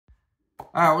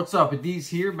Alright, what's up? Ad's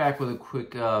here, back with a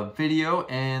quick video,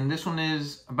 and this one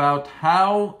is about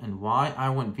how and why I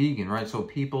went vegan, right? So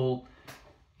people,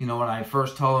 when I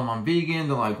first tell them I'm vegan,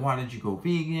 they're like, why did you go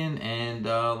vegan? And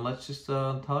let's just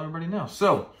tell everybody now.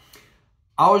 So,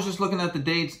 I was just looking at the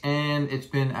dates, and it's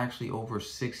been actually over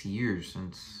 6 years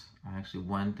since I actually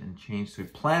went and changed to a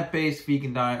plant-based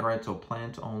vegan diet, right? So,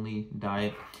 plants-only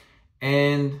diet.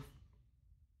 And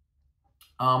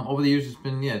over the years, it's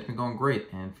been going great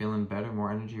and feeling better,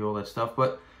 more energy, all that stuff.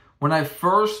 But when I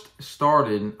first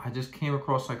started, I just came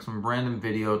across like some random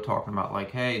video talking about like,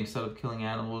 hey, instead of killing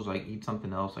animals, like eat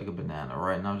something else, like a banana,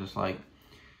 right? And I was like,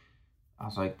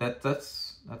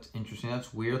 that's interesting.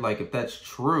 That's weird. Like if that's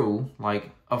true,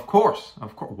 like of course,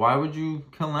 why would you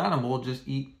kill an animal? Just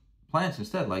eat plants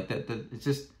instead. Like that it's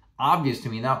just obvious to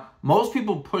me. Now, most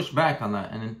people push back on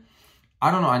that, and I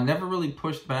don't know. I never really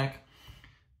pushed back.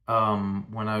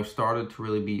 When I started to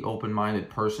really be open-minded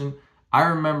person. I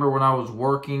remember when I was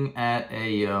working at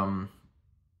a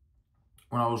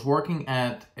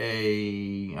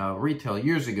retail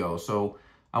years ago. So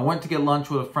I went to get lunch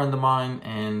with a friend of mine,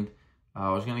 and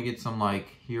I was gonna get some like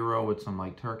hero with some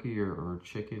like turkey or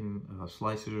chicken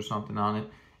slices or something on it.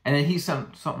 And then he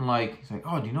sent something like, he's like,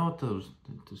 oh, do you know what those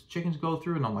chickens go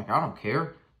through? And I'm like, I don't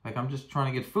care. Like, I'm just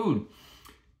trying to get food.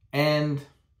 And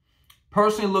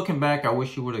personally, looking back, I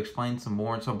wish you would explain some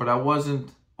more and stuff, but I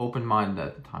wasn't open-minded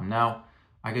at the time. Now,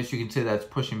 I guess you can say that's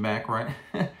pushing back, right?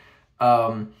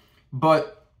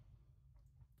 But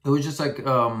it was just like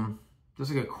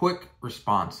a quick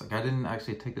response. Like I didn't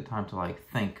actually take the time to like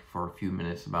think for a few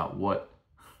minutes about what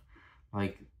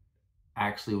like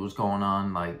actually was going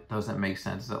on. Like, does that make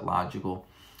sense? Is that logical?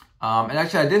 And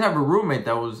actually, I did have a roommate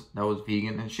that was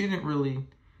vegan, and she didn't really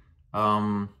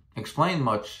explain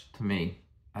much to me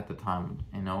at the time,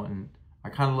 and I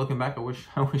kind of looking back, I wish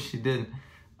she did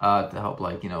to help,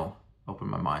 like, open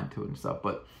my mind to it and stuff.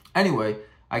 But anyway,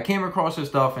 I came across this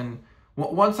stuff, and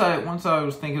once I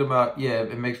was thinking about,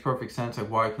 it makes perfect sense,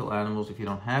 like why kill animals if you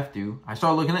don't have to, I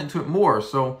started looking into it more.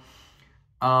 So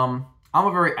I'm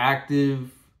a very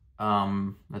active,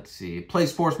 played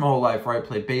sports my whole life, right?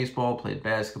 Played baseball, played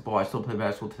basketball. I still play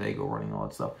basketball today, go running, all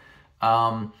that stuff.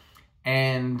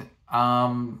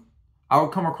 I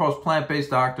would come across plant-based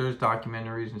doctors,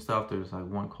 documentaries and stuff. There's like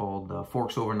one called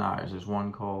Forks Over Knives. There's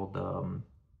one called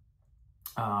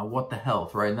What the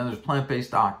Health, right? And then there's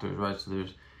plant-based doctors, right? So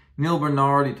there's Neil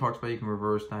Bernard. He talks about you can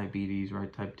reverse diabetes,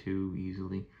 right? Type 2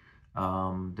 easily.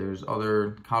 There's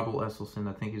other, Caldwell Esselstyn,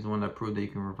 I think he's the one that proved that you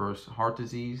can reverse heart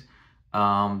disease.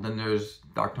 Then there's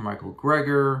Dr. Michael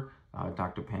Greger,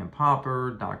 Dr. Pam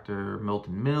Popper, Dr.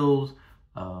 Milton Mills.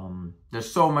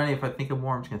 There's so many. If I think of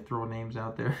more, I'm just gonna throw names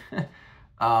out there.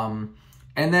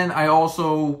 And then I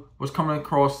also was coming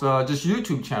across just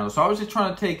YouTube channels. So I was just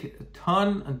trying to take a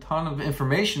ton of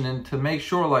information and to make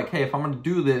sure, like, hey, if I'm gonna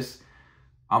do this,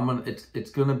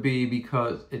 it's gonna be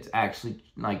because it's actually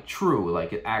like true.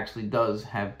 Like it actually does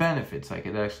have benefits. Like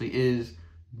it actually is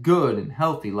good and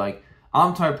healthy. Like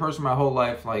I'm the type of person my whole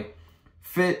life, like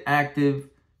fit, active,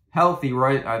 healthy,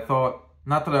 right? I thought,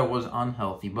 not that I was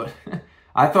unhealthy, but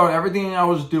I thought everything I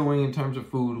was doing in terms of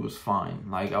food was fine.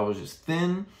 Like, I was just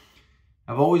thin.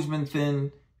 I've always been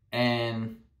thin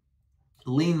and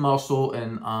lean muscle.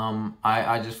 And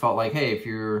I just felt like, hey, if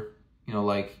you're,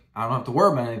 like, I don't have to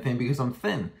worry about anything because I'm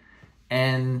thin.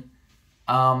 And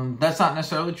that's not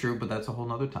necessarily true, but that's a whole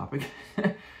nother topic.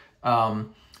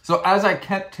 So as I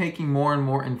kept taking more and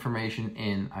more information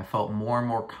in, I felt more and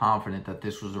more confident that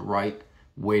this was the right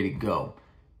way to go.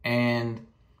 And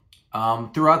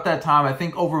throughout that time, I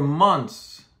think over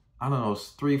months, I don't know,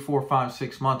 3, 4, 5,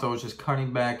 6 months, I was just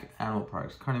cutting back animal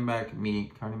products, cutting back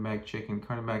meat, cutting back chicken,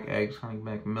 cutting back eggs, cutting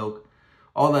back milk,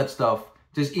 all that stuff.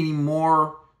 Just eating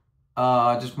more,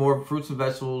 just more fruits and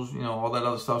vegetables, all that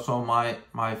other stuff. So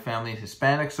my family is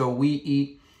Hispanic, so we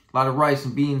eat a lot of rice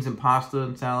and beans and pasta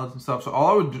and salads and stuff. So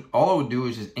all I would do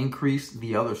is just increase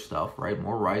the other stuff, right?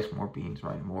 More rice, more beans,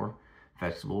 right? More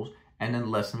vegetables, and then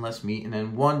less and less meat. And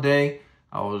then one day,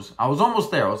 I was almost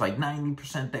there. I was like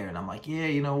 90% there. And I'm like, yeah,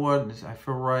 you know what? I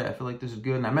feel right. I feel like this is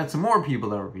good. And I met some more people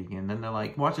that were vegan. And then they're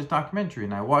like, watch this documentary.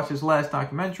 And I watched this last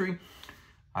documentary.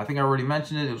 I think I already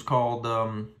mentioned it. It was called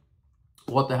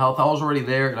What the Health. I was already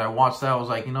there. And I watched that. I was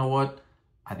like, you know what?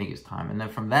 I think it's time. And then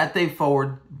from that day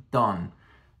forward, done.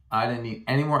 I didn't eat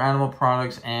any more animal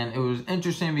products. And it was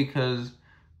interesting because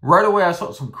right away I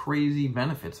saw some crazy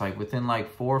benefits. Like within like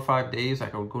 4 or 5 days,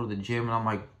 like I would go to the gym and I'm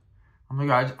like,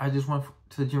 I just went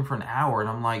to the gym for an hour and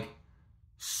I'm like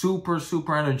super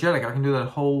energetic. I can do that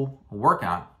whole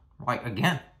workout like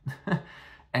again.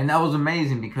 And that was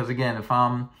amazing because again,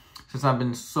 since I've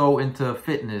been so into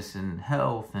fitness and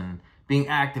health and being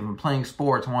active and playing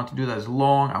sports. I want to do that as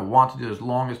long. I want to do it as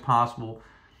long as possible.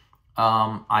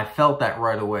 I felt that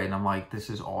right away, and I'm like, this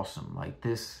is awesome. Like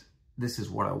this is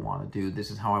what I want to do. This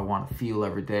is how I want to feel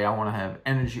every day. I want to have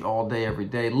energy all day, every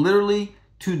day. Literally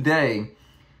today,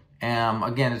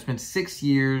 again, it's been 6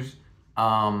 years.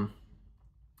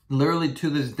 Literally to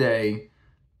this day,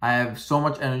 I have so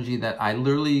much energy that I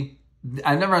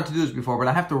never had to do this before, but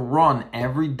I have to run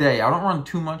every day. I don't run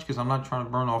too much because I'm not trying to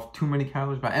burn off too many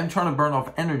calories, but I am trying to burn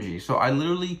off energy. So I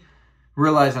literally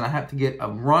realized that I have to get a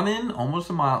run in, almost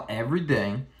a mile every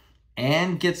day,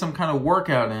 and get some kind of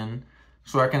workout in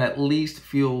so I can at least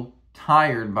feel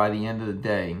tired by the end of the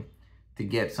day to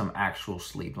get some actual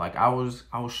sleep. Like I was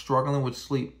struggling with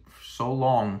sleep for so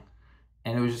long,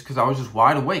 and it was just because I was just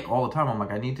wide awake all the time. I'm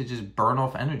like, I need to just burn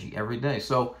off energy every day.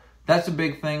 So that's a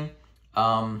big thing.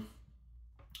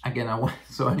 Again, I went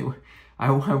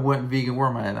vegan. Where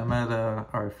am I at? I'm at,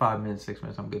 all right, 5 minutes, 6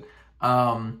 minutes, I'm good.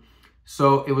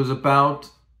 So it was about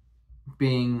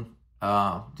being,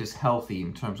 just healthy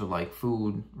in terms of like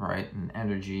food, right? And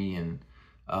energy and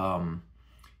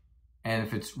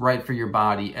if it's right for your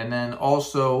body. And then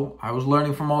also I was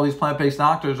learning from all these plant-based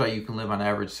doctors that you can live on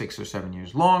average 6 or 7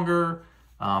 years longer.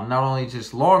 Not only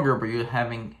just longer, but you're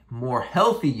having more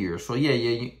healthy years. So you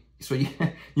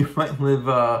might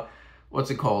live, what's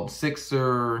it called, 6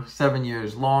 or 7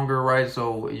 years longer, right?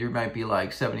 So you might be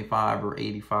like 75 or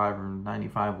 85 or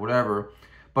 95, whatever.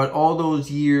 But all those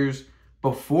years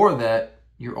before that,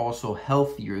 you're also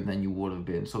healthier than you would have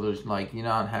been. So there's like, you're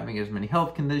not having as many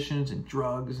health conditions and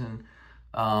drugs and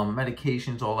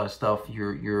medications, all that stuff.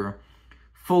 You're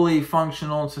fully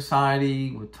functional in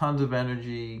society with tons of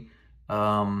energy,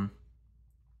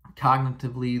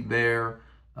 cognitively there.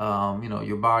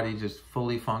 Your body just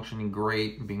fully functioning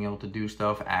great, being able to do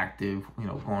stuff, active,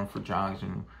 going for jogs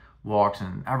and walks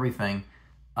and everything.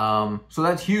 So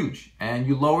that's huge. And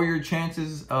you lower your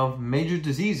chances of major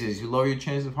diseases. You lower your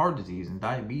chances of heart disease and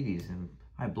diabetes and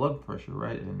high blood pressure,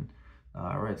 right? And,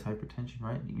 it's hypertension,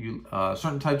 right?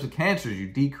 Certain types of cancers, you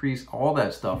decrease all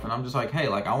that stuff. And I'm just like, hey,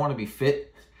 like I want to be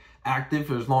fit, active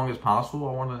for as long as possible.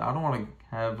 I don't want to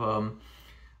have,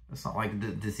 it's not like the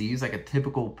disease like a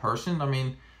typical person. I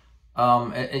mean,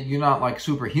 you're not like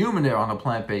superhuman there on a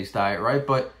plant-based diet, right?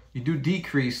 But you do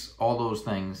decrease all those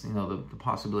things, the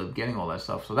possibility of getting all that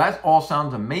stuff. So that all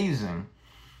sounds amazing.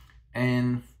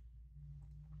 And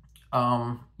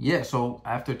so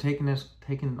after taking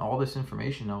all this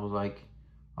information, I was like,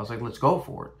 let's go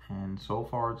for it. And so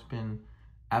far it's been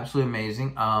absolutely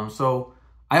amazing. So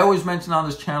I always mention on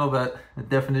this channel that the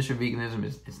definition of veganism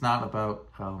is, it's not about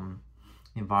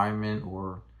environment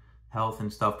or health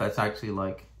and stuff. That's actually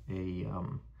like a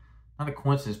not a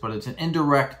coincidence, but it's an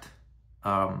indirect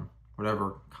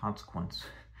whatever consequence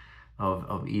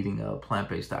of eating a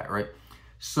plant-based diet, right?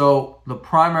 So the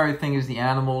primary thing is the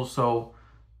animals. So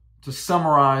to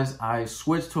summarize, I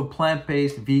switched to a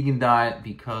plant-based vegan diet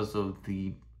because of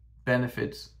the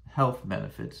benefits, health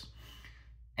benefits.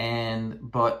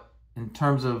 But in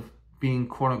terms of being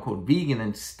quote-unquote vegan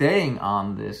and staying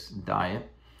on this diet,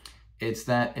 it's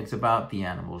about the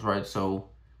animals, right? So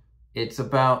it's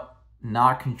about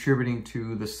not contributing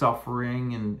to the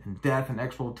suffering and death and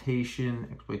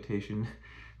exploitation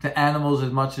to animals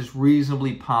as much as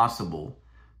reasonably possible.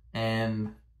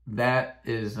 And that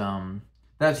is,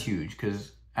 that's huge,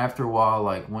 because after a while,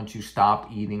 like once you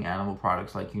stop eating animal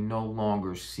products, like you no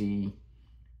longer see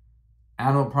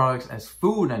animal products as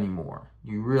food anymore.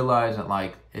 You realize that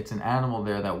like it's an animal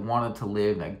there that wanted to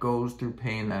live, that goes through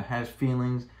pain, that has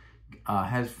feelings,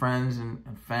 has friends and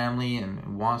family,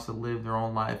 and wants to live their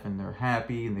own life, and they're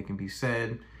happy and they can be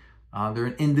sad. They're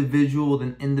an individual with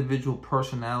an individual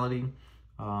personality.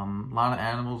 A lot of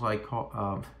animals like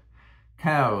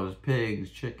cows,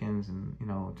 pigs, chickens, and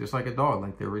just like a dog,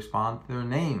 like they respond to their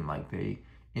name, like they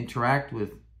interact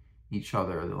with each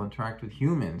other, they'll interact with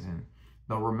humans, and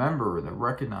they'll remember, they'll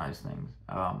recognize things.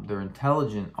 They're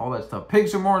intelligent, all that stuff.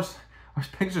 Pigs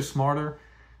are smarter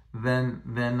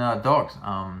than dogs.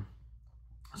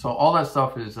 So all that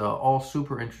stuff is all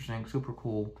super interesting, super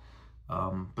cool.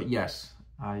 But yes,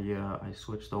 I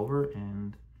switched over,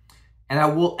 and I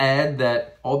will add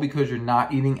that all because you're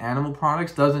not eating animal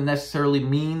products doesn't necessarily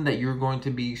mean that you're going to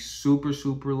be super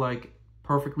like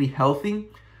perfectly healthy.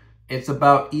 It's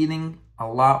about eating a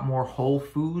lot more whole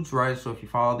foods, right? So if you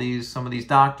follow some of these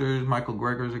doctors, Michael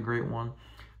Greger is a great one.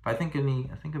 If I think of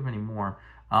any more.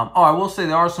 I will say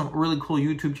there are some really cool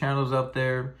YouTube channels out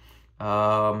there.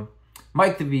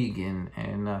 Mike the Vegan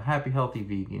and Happy Healthy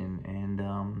Vegan,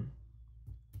 and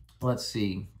let's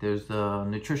see, there's the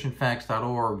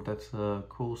nutritionfacts.org. That's a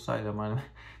cool site. Not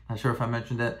sure if I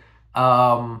mentioned that.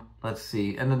 Let's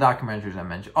see. And the documentaries I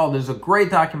mentioned. Oh, there's a great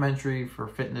documentary for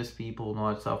fitness people and all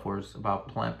that stuff where it's about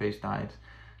plant-based diets.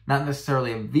 Not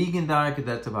necessarily a vegan diet, because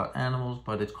that's about animals,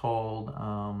 but it's called,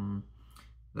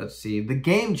 let's see, The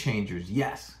Game Changers.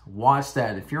 Yes, watch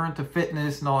that. If you're into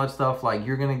fitness and all that stuff, like,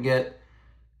 you're going to get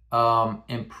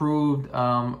improved,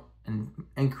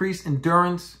 increased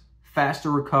endurance,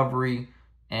 faster recovery,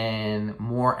 and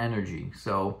more energy.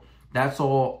 So that's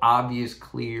all obvious,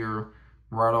 clear,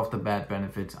 right off the bat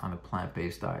benefits on a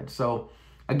plant-based diet. So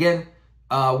again,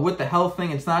 with the health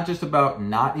thing, it's not just about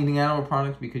not eating animal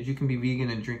products, because you can be vegan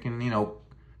and drinking, you know,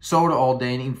 soda all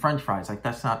day and eating French fries. Like,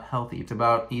 that's not healthy. It's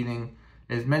about eating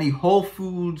as many whole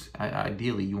foods.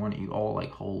 Ideally, you want to eat all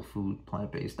like whole food,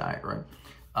 plant-based diet, right?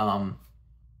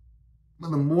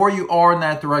 The more you are in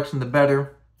that direction, the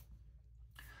better.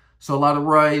 So a lot of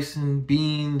rice and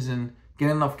beans and get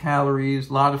enough calories,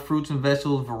 a lot of fruits and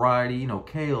vegetables, variety, you know,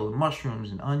 kale and mushrooms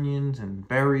and onions and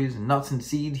berries and nuts and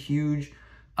seeds, huge.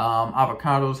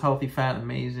 Avocados, healthy fat,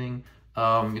 amazing.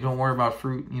 You don't worry about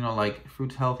fruit, you know, like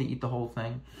fruit's healthy, eat the whole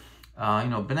thing. You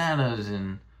know, bananas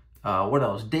and what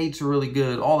else? Dates are really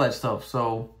good, all that stuff.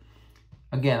 So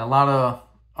again, a lot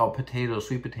of potatoes,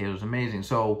 sweet potatoes, amazing.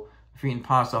 So if you're eating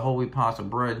pasta, whole wheat pasta,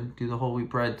 bread, do the whole wheat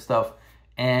bread stuff.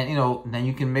 And, you know, then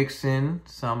you can mix in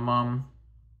some,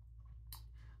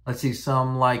 let's see,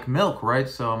 some like milk, right?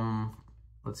 Some,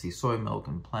 let's see, soy milk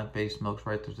and plant-based milks,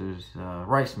 right? There's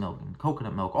rice milk and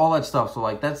coconut milk, all that stuff. So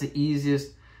like, that's the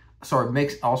easiest. Sorry,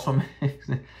 mix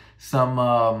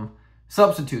some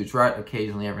substitutes, right?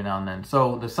 Occasionally, every now and then.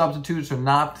 So the substitutes are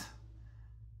not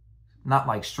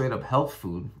like straight up health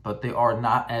food, but they are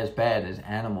not as bad as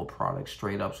animal products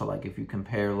straight up. So like, if you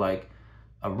compare like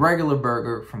a regular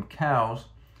burger from cows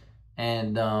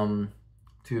and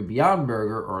to a Beyond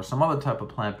Burger or some other type of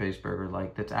plant-based burger,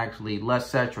 like, that's actually less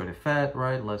saturated fat,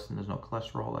 right? There's no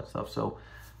cholesterol, all that stuff. So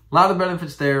a lot of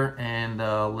benefits there. And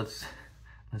let's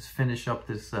finish up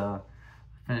this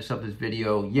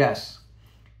video. Yes,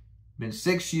 been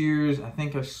 6 years. I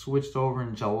think I switched over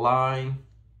in July.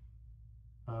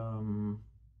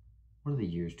 What are the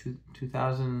years?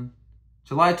 2000,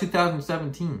 July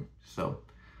 2017. So,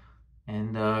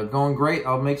 and going great.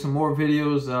 I'll make some more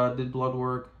videos. Did blood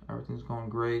work. Everything's going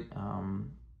great.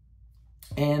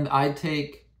 And I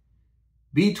take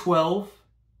B12,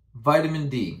 vitamin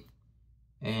D,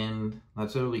 and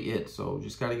that's really it. So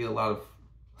just got to get a lot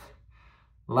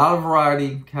of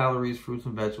variety, calories, fruits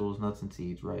and vegetables, nuts and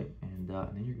seeds, right? And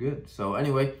then you're good. So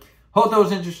anyway, hope that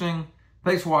was interesting.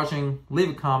 Thanks for watching. Leave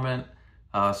a comment,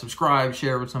 subscribe,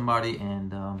 share with somebody,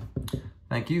 and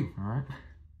thank you. All right,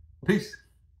 peace.